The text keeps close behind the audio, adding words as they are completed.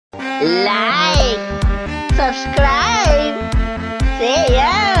like, subscribe,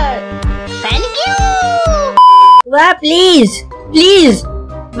 share. Thank you. Wow, please,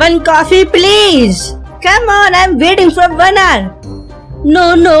 one coffee, please. Come on, I'm waiting for 1 hour.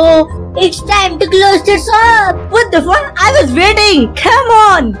 No, it's time to close the shop. What the fuck? I was waiting. Come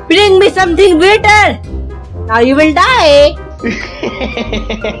on, bring me something better. Now you will die.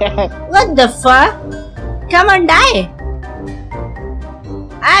 What the fuck? Come on, die.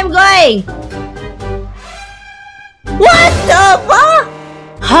 I'm going. What the fuck?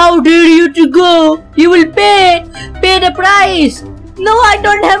 How dare you to go? You will pay the price. No, I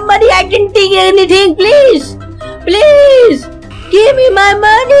don't have money. I didn't take anything. Please, give me my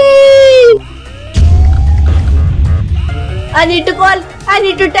money. I need to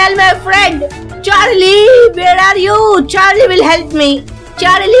tell my friend. Charlie, where are you? Charlie will help me.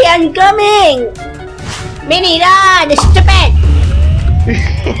 Charlie, I'm coming. Mini, run, stupid.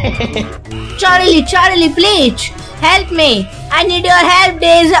 Charlie, please help me. I need your help.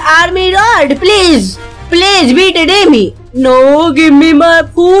 There's an army rod. Please beat me. No, give me my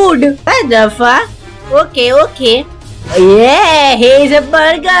food. What the fuck? Okay. Yeah, here's a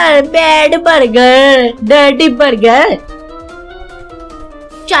burger. Bad burger. Dirty burger.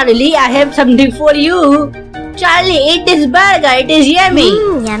 Charlie, I have something for you. Charlie, eat this burger. It is yummy.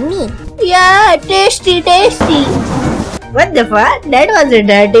 Yummy. Yeah, tasty. What the fuck? That was a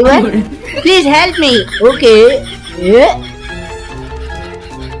dirty one. Please help me. Okay. Yeah.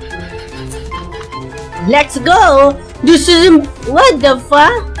 Let's go. This is what the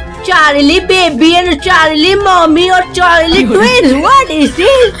fuck? Charlie baby and Charlie mommy or Charlie twins. What is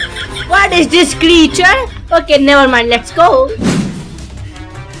this? What is this creature? Okay, never mind. Let's go.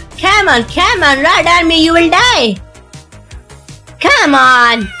 Come on, Red Army, you will die. Come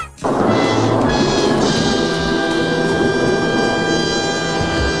on.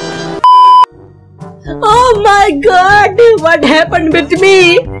 Oh my god, what happened with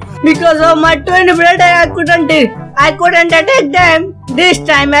me? Because of my twin brother, I couldn't attack them. This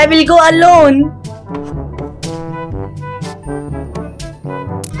time I will go alone.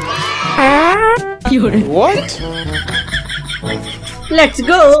 What? Let's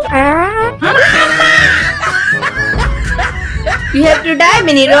go. You have to die,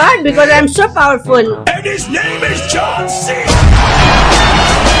 Mini Rod, because I'm so powerful. And his name is John C.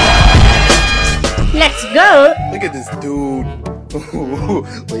 Let's go. Look at this dude.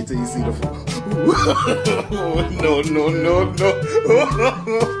 Wait till you see the.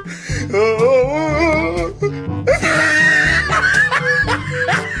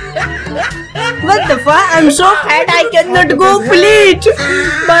 What the fuck? I'm so fat I cannot go, please.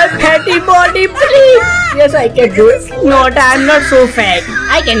 My fatty body, please. Yes, I can do it. No, I'm not so fat.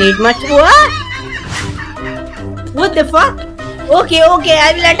 I can eat much. What the fuck? Okay,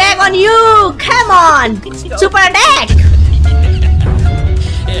 I will attack on you. Come on. Super attack.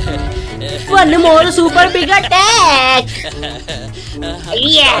 One more super big attack.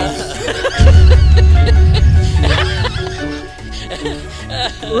 Yes.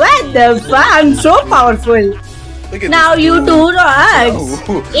 What the fuck? I'm so powerful. Now you two rods.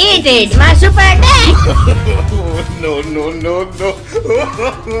 Eat it, my super attack. No.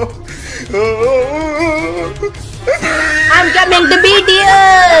 I'm coming to beat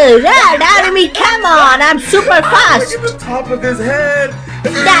you. Red Army, come on. I'm super fast. Look at the top of his head.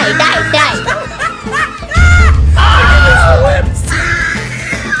 Die.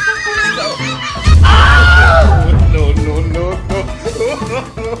 No.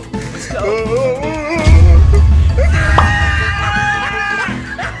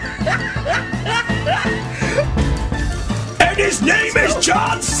 And his name is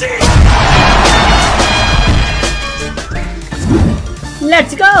John C.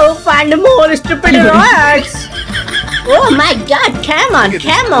 Let's go find more stupid rocks. Oh my god, come on.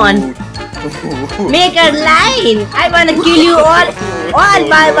 Make a line. I wanna kill you all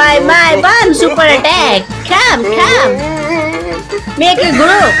by my one super attack. Come. Make a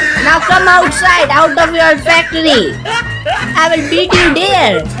group. Now come outside, out of your factory. I will beat you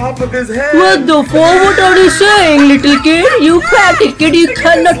there. Top of his head. What the fuck? What are you saying, little kid? You fatty kid, you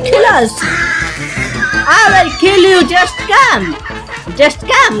cannot kill us. I will kill you. Just come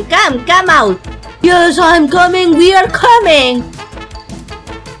out. Yes, I'm coming. We are coming.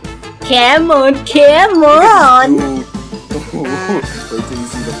 Come on. Wait till you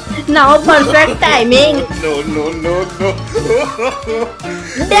see the. Now perfect timing. No.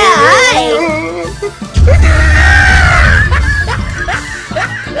 Die.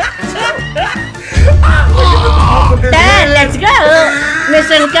 Done. Let's go.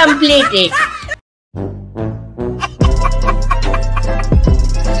 Mission completed.